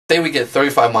say we get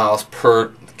 35 miles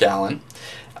per gallon,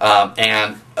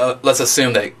 and let's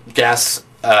assume that gas,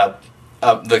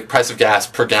 the price of gas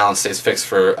per gallon stays fixed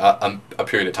for a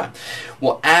period of time.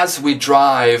 Well, as we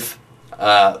drive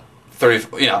as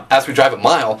we drive a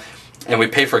mile and we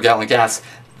pay for a gallon of gas,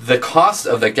 the cost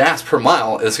of the gas per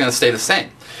mile is going to stay the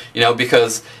same.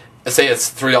 Because say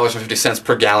it's $3.50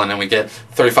 per gallon and we get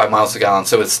 35 miles a gallon,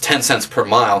 so it's 10 cents per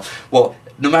mile. Well,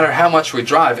 no matter how much we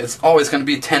drive, it's always going to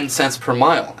be 10 cents per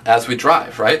mile as we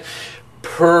drive, right?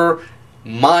 Per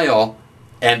mile,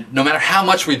 and no matter how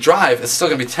much we drive, it's still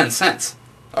going to be 10 cents.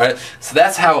 All right? So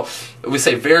that's how we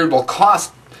say variable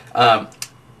cost,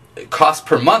 cost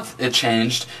per month it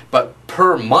changed, but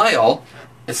per mile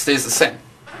it stays the same.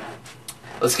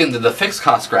 Let's get into the fixed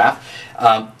cost graph.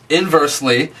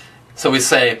 Inversely, so we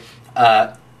say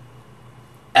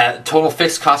total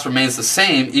fixed cost remains the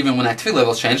same even when activity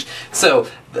levels change. So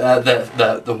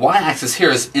the y-axis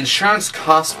here is insurance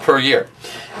cost per year,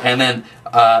 and then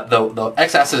the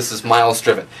x-axis is miles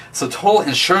driven. So total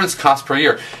insurance cost per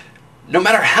year. No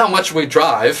matter how much we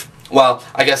drive, well,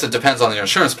 I guess it depends on your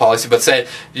insurance policy, but say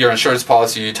your insurance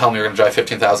policy, you tell me you're going to drive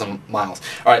 15,000 miles.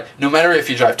 All right, no matter if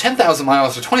you drive 10,000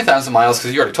 miles or 20,000 miles,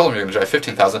 because you already told me you're going to drive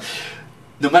 15,000,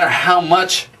 no matter how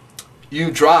much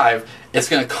you drive, it's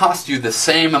going to cost you the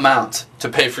same amount to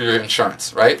pay for your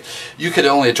insurance, right? You could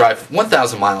only drive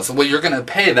 1,000 miles. Well, you're going to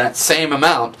pay that same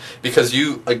amount because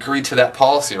you agreed to that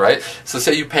policy, right? So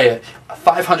say you pay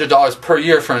 $500 per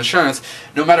year for insurance,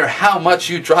 no matter how much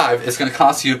you drive, it's going to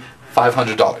cost you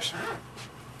 $500.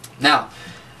 Now,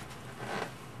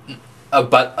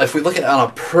 but if we look at it on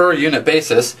a per unit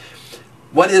basis,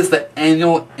 what is the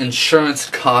annual insurance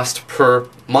cost per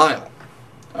mile?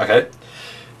 Okay?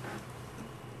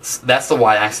 That's the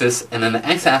y-axis, and then the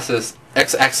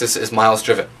x-axis is miles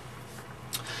driven.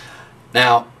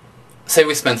 Now, say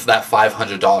we spent that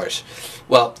 $500.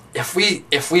 Well, if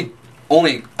we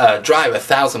only drive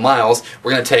 1,000 miles,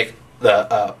 we're going to take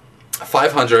the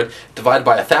 500 divided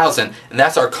by 1,000, and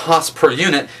that's our cost per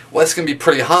unit. Well, it's going to be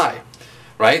pretty high,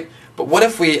 right? But what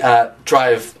if we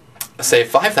drive, say,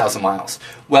 5,000 miles?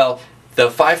 Well,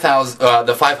 the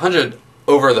 500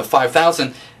 over the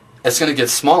 5,000, it's going to get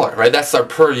smaller, right? That's our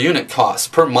per unit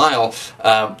cost. Per mile,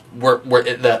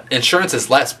 the insurance is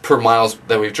less per miles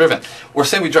that we've driven. Or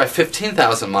say we drive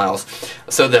 15,000 miles,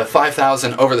 so the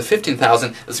 5,000 over the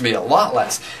 15,000 is going to be a lot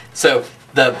less. So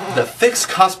the fixed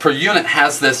cost per unit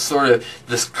has this sort of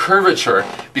this curvature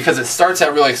because it starts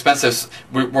out really expensive.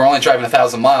 We're only driving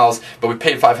 1,000 miles, but we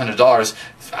paid $500.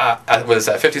 What is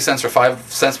that, 50 cents or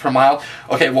 5 cents per mile?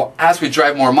 Okay, well, as we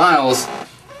drive more miles,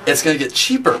 it's going to get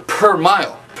cheaper per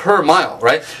mile. Per mile,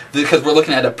 right? Because we're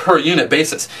looking at a per unit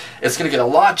basis. It's going to get a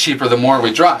lot cheaper the more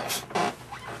we drive.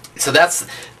 So that's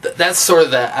sort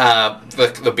of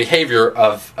the behavior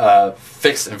of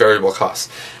fixed and variable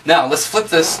costs. Now let's flip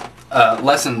this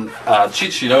lesson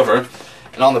cheat sheet over,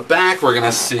 and on the back we're going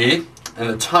to see, in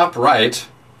the top right,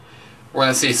 we're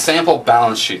going to see sample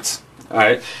balance sheets. All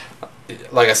right.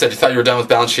 Like I said, you thought you were done with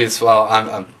balance sheets. Well,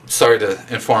 I'm sorry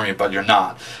to inform you, but you're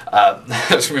not. There's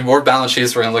going to be more balance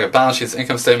sheets. We're going to look at balance sheets,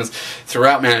 income statements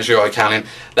throughout managerial accounting.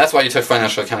 That's why you took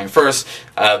financial accounting first,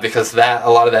 because a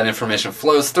lot of that information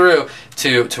flows through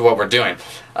to what we're doing.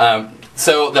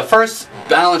 So the first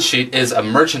balance sheet is a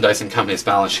merchandising company's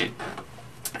balance sheet.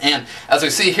 And as we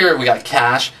see here, we got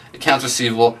cash, accounts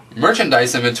receivable,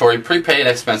 merchandise inventory, prepaid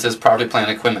expenses, property, plant,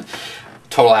 and equipment,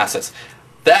 total assets.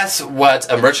 That's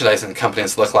what a merchandising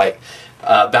company's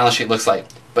balance sheet looks like.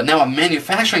 But now a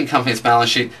manufacturing company's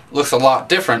balance sheet looks a lot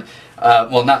different.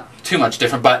 Well, not too much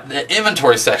different, but the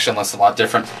inventory section looks a lot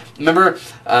different. Remember,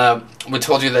 we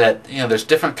told you that there's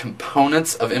different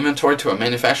components of inventory to a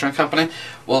manufacturing company.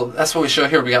 Well, that's what we show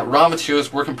here. We got raw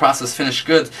materials, work in process, finished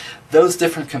goods. Those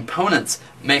different components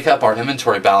make up our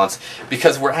inventory balance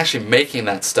because we're actually making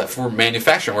that stuff. We're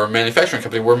manufacturing. We're a manufacturing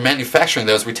company. We're manufacturing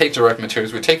those. We take direct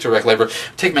materials. We take direct labor. We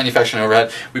take manufacturing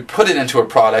overhead. We put it into a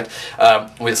product.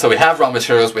 So we have raw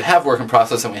materials. We have work in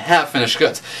process, and we have finished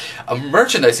goods. A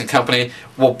merchandising company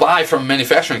will buy from a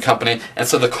manufacturing company, and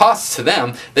so the costs to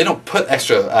them, they don't put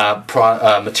extra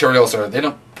materials, or they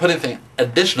don't put anything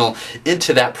additional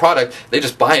into that product. They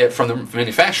just buy it from the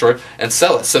manufacturer and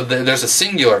sell it. So there's a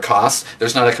singular cost.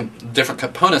 There's not different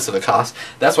components of the cost.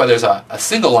 That's why there's a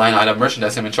single line item,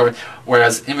 merchandise inventory,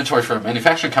 whereas inventory for a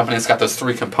manufacturing company has got those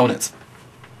three components.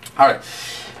 All right.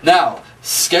 Now,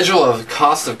 schedule of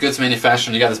cost of goods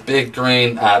manufactured. You got this big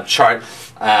green chart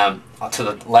to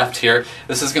the left here.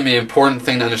 This is going to be an important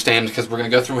thing to understand because we're going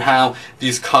to go through how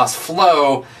these costs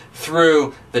flow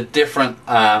through the different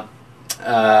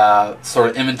sort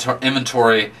of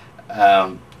inventory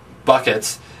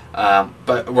buckets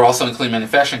but we're also including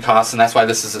manufacturing costs, and that's why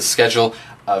this is a schedule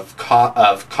of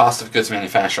cost of goods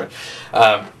manufactured.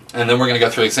 And then we're going to go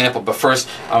through an example, but first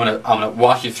I'm going to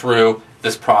walk you through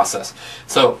this process.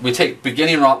 So we take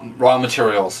beginning raw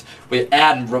materials, we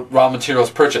add raw materials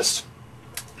purchased.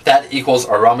 That equals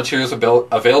our raw materials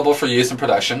available for use in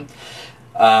production.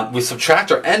 We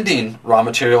subtract our ending raw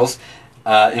materials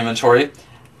inventory,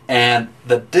 and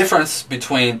the difference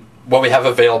between what we have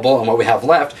available and what we have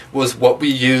left was what we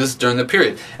used during the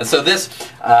period. And so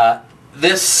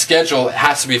this schedule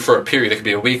has to be for a period. It could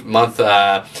be a week, month,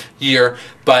 year,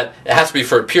 but it has to be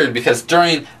for a period, because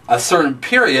during a certain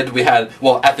period we had,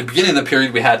 well, at the beginning of the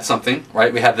period we had something,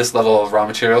 right? We had this level of raw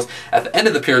materials. At the end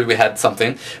of the period we had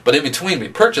something, but in between we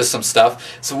purchased some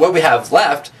stuff. So what we have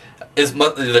left is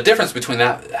the difference between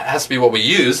that has to be what we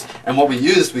used, and what we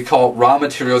used we call raw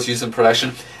materials used in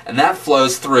production, and that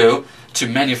flows through to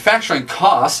manufacturing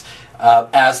costs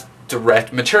as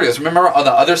direct materials. Remember on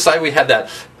the other side we had that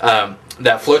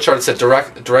that flow chart that said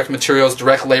direct materials,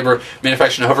 direct labor,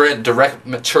 manufacturing overhead, direct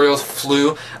materials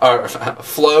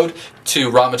flowed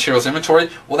to raw materials inventory.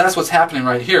 Well, that's what's happening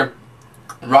right here.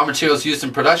 Raw materials used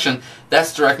in production,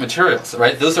 that's direct materials,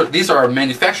 right? These are our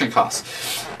manufacturing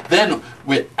costs. Then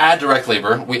we add direct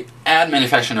labor, we add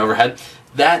manufacturing overhead.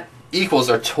 That equals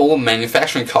our total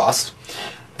manufacturing costs.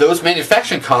 Those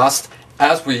manufacturing costs,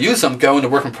 as we use them, go into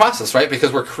work in process, right?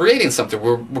 Because we're creating something,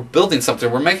 we're building something,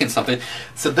 we're making something.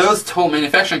 So those total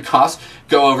manufacturing costs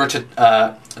go over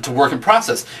to work in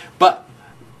process. But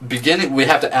we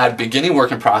have to add beginning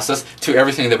work in process to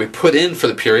everything that we put in for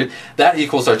the period. That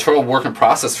equals our total work in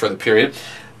process for the period.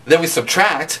 Then we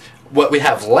subtract what we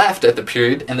have left at the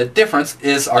period, and the difference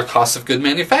is our cost of good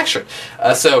manufactured.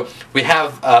 So we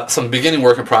have some beginning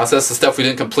work in process, the stuff we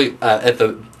didn't complete at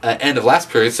the end of last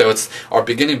period, so it's our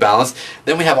beginning balance.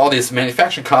 Then we have all these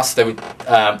manufacturing costs that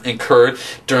we incurred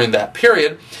during that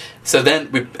period. So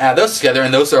then we add those together,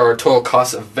 and those are our total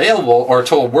costs available, or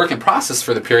total work in process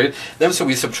for the period. Then so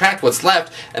we subtract what's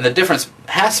left, and the difference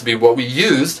has to be what we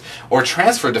used or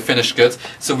transferred to finished goods.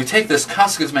 So we take this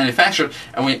cost of goods manufactured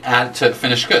and we add it to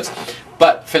finished goods.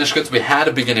 But finished goods, we had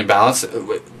a beginning balance.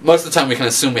 Most of the time we can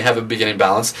assume we have a beginning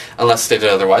balance unless stated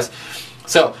otherwise.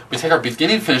 So we take our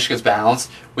beginning finished goods balance,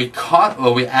 we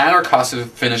add our cost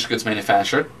of finished goods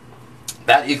manufactured.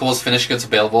 That equals finished goods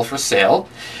available for sale.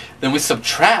 Then we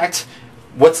subtract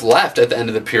what's left at the end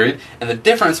of the period, and the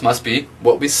difference must be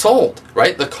what we sold,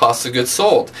 right? The cost of goods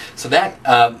sold. So that,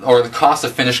 or the cost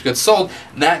of finished goods sold,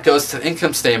 and that goes to the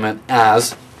income statement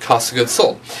as cost of goods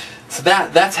sold. So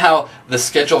that's how the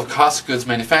schedule of cost of goods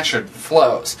manufactured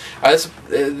flows.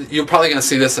 You're probably going to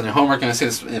see this in your homework, you're going to see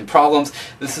this in problems.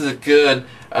 This is a good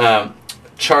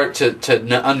chart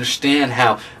to understand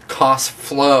how costs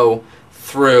flow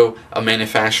through a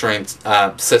manufacturing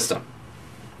system.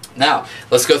 Now,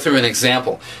 let's go through an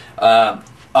example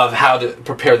of how to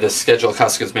prepare this schedule of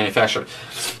cost of goods manufactured.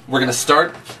 We're going to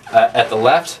start at the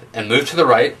left and move to the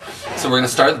right. So we're going to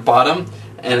start at the bottom,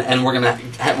 and we're going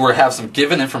to have some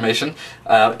given information.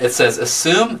 It says,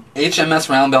 assume HMS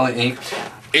Round Belly Inc.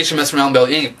 HMS Round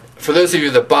Belly Inc. For those of you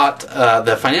that bought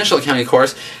the financial accounting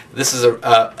course, this is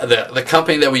the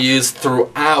company that we use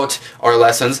throughout our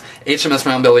lessons. HMS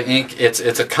Round Belly Inc. It's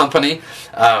a company.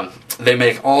 They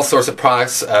make all sorts of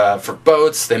products for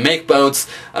boats. They make boats.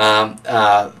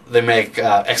 They make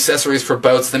accessories for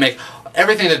boats. They make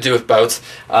everything to do with boats.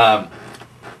 But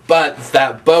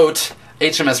that boat,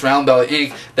 HMS Round Belly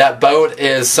Inc., that boat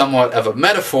is somewhat of a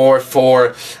metaphor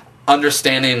for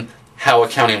understanding how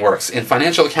accounting works. In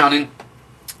financial accounting,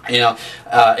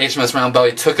 HMS Round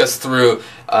Belly took us through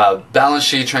balance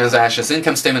sheet transactions,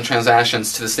 income statement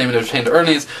transactions, to the statement of retained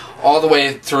earnings, all the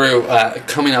way through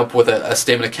coming up with a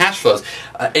statement of cash flows.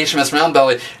 HMS Round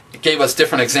Belly gave us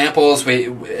different examples. It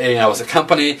was a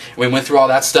company. We went through all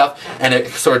that stuff, and it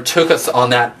sort of took us on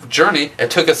that journey. It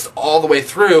took us all the way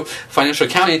through financial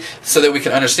accounting so that we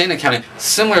could understand accounting.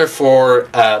 Similar for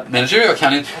managerial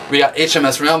accounting, we got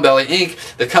HMS Round Belly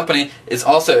Inc. The company is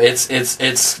also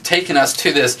it's taken us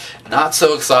to this not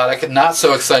so exotic, not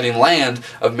so exciting land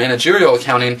of managerial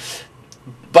accounting.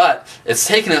 But it's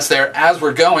taken us there as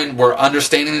we're going. We're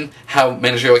understanding how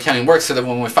managerial accounting works, so that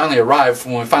when we finally arrive,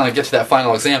 when we finally get to that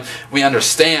final exam, we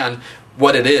understand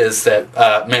what it is that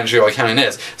managerial accounting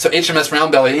is. So HMS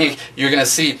Round Belly Inc. you're going to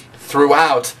see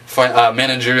throughout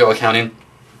managerial accounting.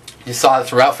 You saw it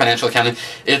throughout financial accounting.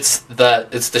 It's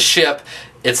the ship.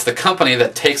 It's the company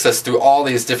that takes us through all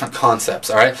these different concepts.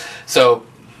 All right. So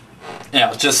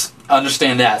just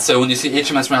understand that. So when you see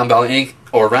HMS Round Belly Inc.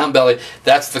 or Round Belly,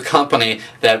 that's the company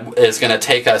that is going to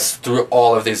take us through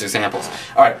all of these examples.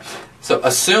 All right. So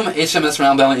assume HMS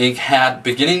Round Belly Inc. had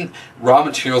beginning raw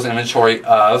materials inventory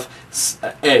of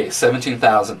A,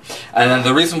 17,000. And then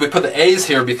the reason we put the A's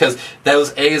here because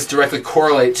those A's directly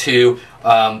correlate to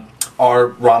our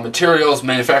raw materials,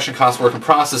 manufacturing costs, work in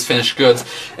process, finished goods.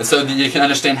 And so that you can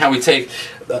understand how we take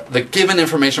the given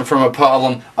information from a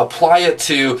problem, apply it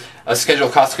to a schedule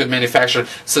of cost of goods manufactured,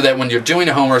 so that when you're doing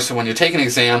a homework, so when you take an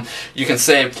exam, you can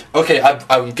say, okay,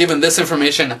 I'm given this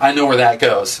information, I know where that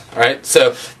goes, right?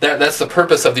 So that's the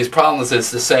purpose of these problems, is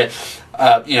to say,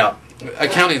 you know,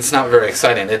 accounting is not very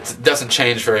exciting. It doesn't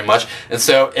change very much. And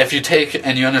so if you take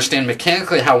and you understand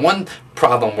mechanically how one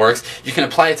problem works, you can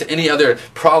apply it to any other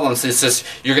problems. It's just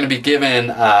you're going to be given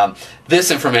this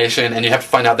information and you have to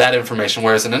find out that information,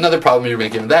 whereas in another problem you're going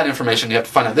to be given that information, you have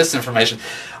to find out this information.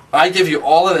 I give you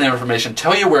all of the information,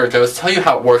 tell you where it goes, tell you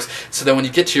how it works, so that when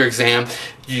you get to your exam,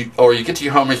 or you get to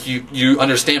your homework, you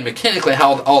understand mechanically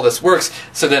how all this works,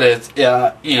 so that it,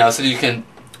 you know, so that you can,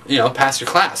 you know, pass your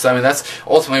class. I mean, that's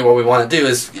ultimately what we want to do,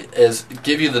 is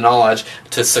give you the knowledge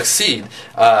to succeed,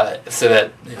 so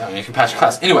that, you know, you can pass your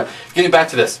class. Anyway, getting back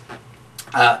to this.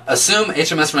 Assume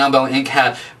HMS Round Belly Inc.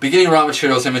 had beginning raw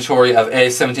materials inventory of A,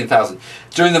 17,000.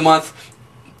 During the month,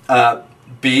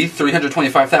 B,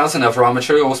 325,000 of raw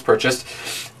material was purchased.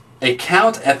 A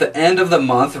count at the end of the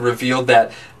month revealed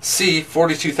that C,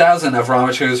 42,000 of raw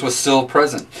materials was still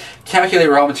present. Calculate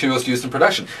raw materials used in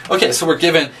production. Okay, so we're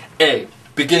given A,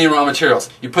 beginning raw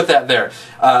materials. You put that there.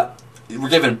 We're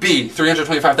given B,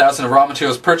 325,000 of raw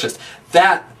materials purchased.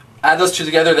 That, add those two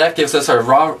together, that gives us our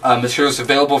raw materials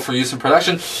available for use in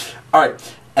production. All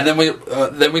right. And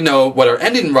then we know what our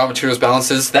ending raw materials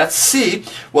balance is. That's C.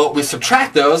 Well, we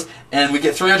subtract those, and we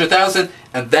get 300,000,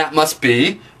 and that must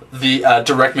be the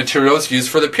direct materials used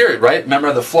for the period, right?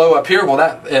 Remember the flow up here? Well,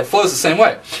 it flows the same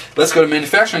way. Let's go to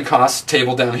manufacturing costs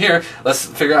table down here. Let's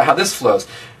figure out how this flows.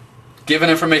 Given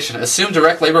information, assume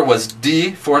direct labor was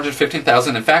D,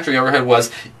 415,000, and factory overhead was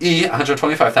E,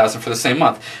 125,000 for the same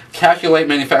month. Calculate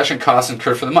manufacturing costs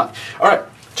incurred for the month. All right.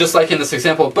 Just like in this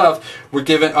example above, we're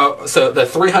given, so the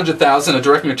 300,000 of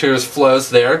direct materials flows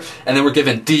there, and then we're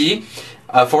given D,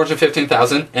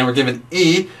 415,000, and we're given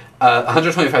E,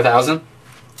 125,000.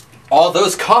 All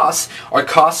those costs are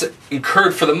costs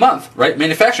incurred for the month, right?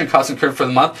 Manufacturing costs incurred for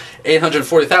the month,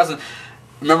 840,000.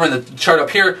 Remember in the chart up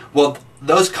here, well,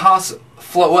 those costs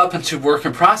flow up into work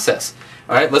in process.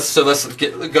 All right, let's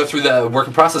go through the work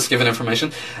in process given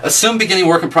information. Assume beginning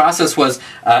work in process was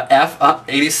F,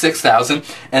 86,000,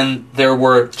 and there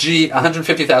were G,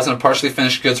 150,000 of partially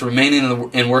finished goods remaining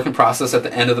in work in process at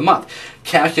the end of the month.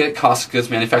 Calculate cost of goods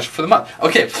manufactured for the month.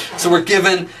 Okay, so we're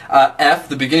given F,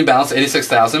 the beginning balance,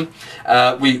 86,000.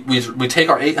 We take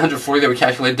our 840 that we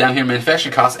calculated down here,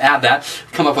 manufacturing costs, add that,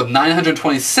 come up with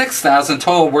 926,000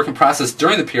 total work in process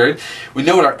during the period. We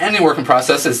know what our ending work in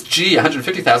process is, G,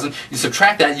 150,000. You subtract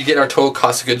that, you get our total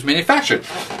cost of goods manufactured.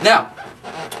 Now,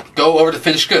 go over to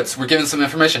finished goods. We're given some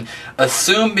information.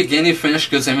 Assume beginning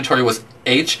finished goods inventory was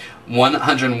H,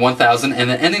 101,000, and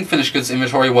the ending finished goods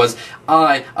inventory was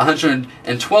I,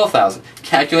 112,000.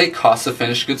 Calculate cost of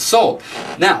finished goods sold.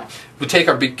 Now, we take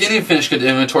our beginning finished goods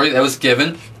inventory that was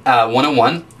given,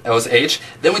 101, that was H.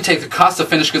 Then we take the cost of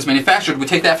finished goods manufactured. We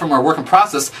take that from our work in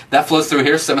process. That flows through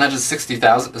here,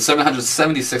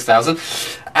 776,000.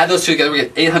 Add those two together, we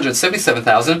get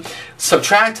 877,000.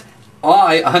 Subtract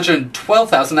I,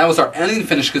 112,000. That was our ending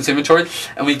finished goods inventory,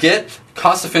 and we get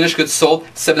cost of finished goods sold,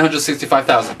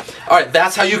 765,000. All right,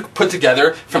 that's how you put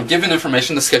together from given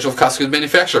information the schedule of cost of goods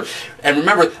manufactured. And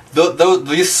remember,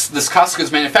 this cost of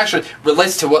goods manufactured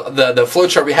relates to what the flow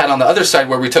chart we had on the other side,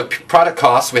 where we took product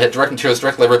costs, we had direct materials,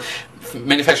 direct labor,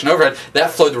 manufacturing overhead.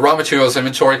 That flowed to raw materials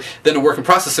inventory, then the work in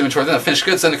process inventory, then the finished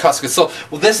goods, then the cost of goods sold.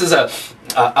 Well, this is a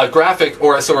graphic,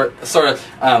 or a sort of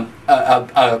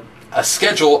a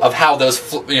schedule of how those,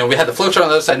 we had the flow chart on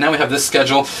the other side, now we have this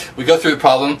schedule. We go through the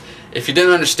problem. If you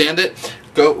didn't understand it,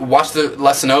 go watch the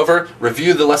lesson over,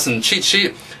 review the lesson cheat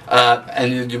sheet,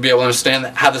 and you'll be able to understand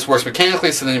how this works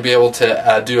mechanically, so then you'll be able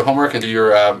to do your homework and do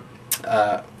your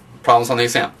problems on the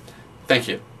exam. Thank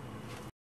you.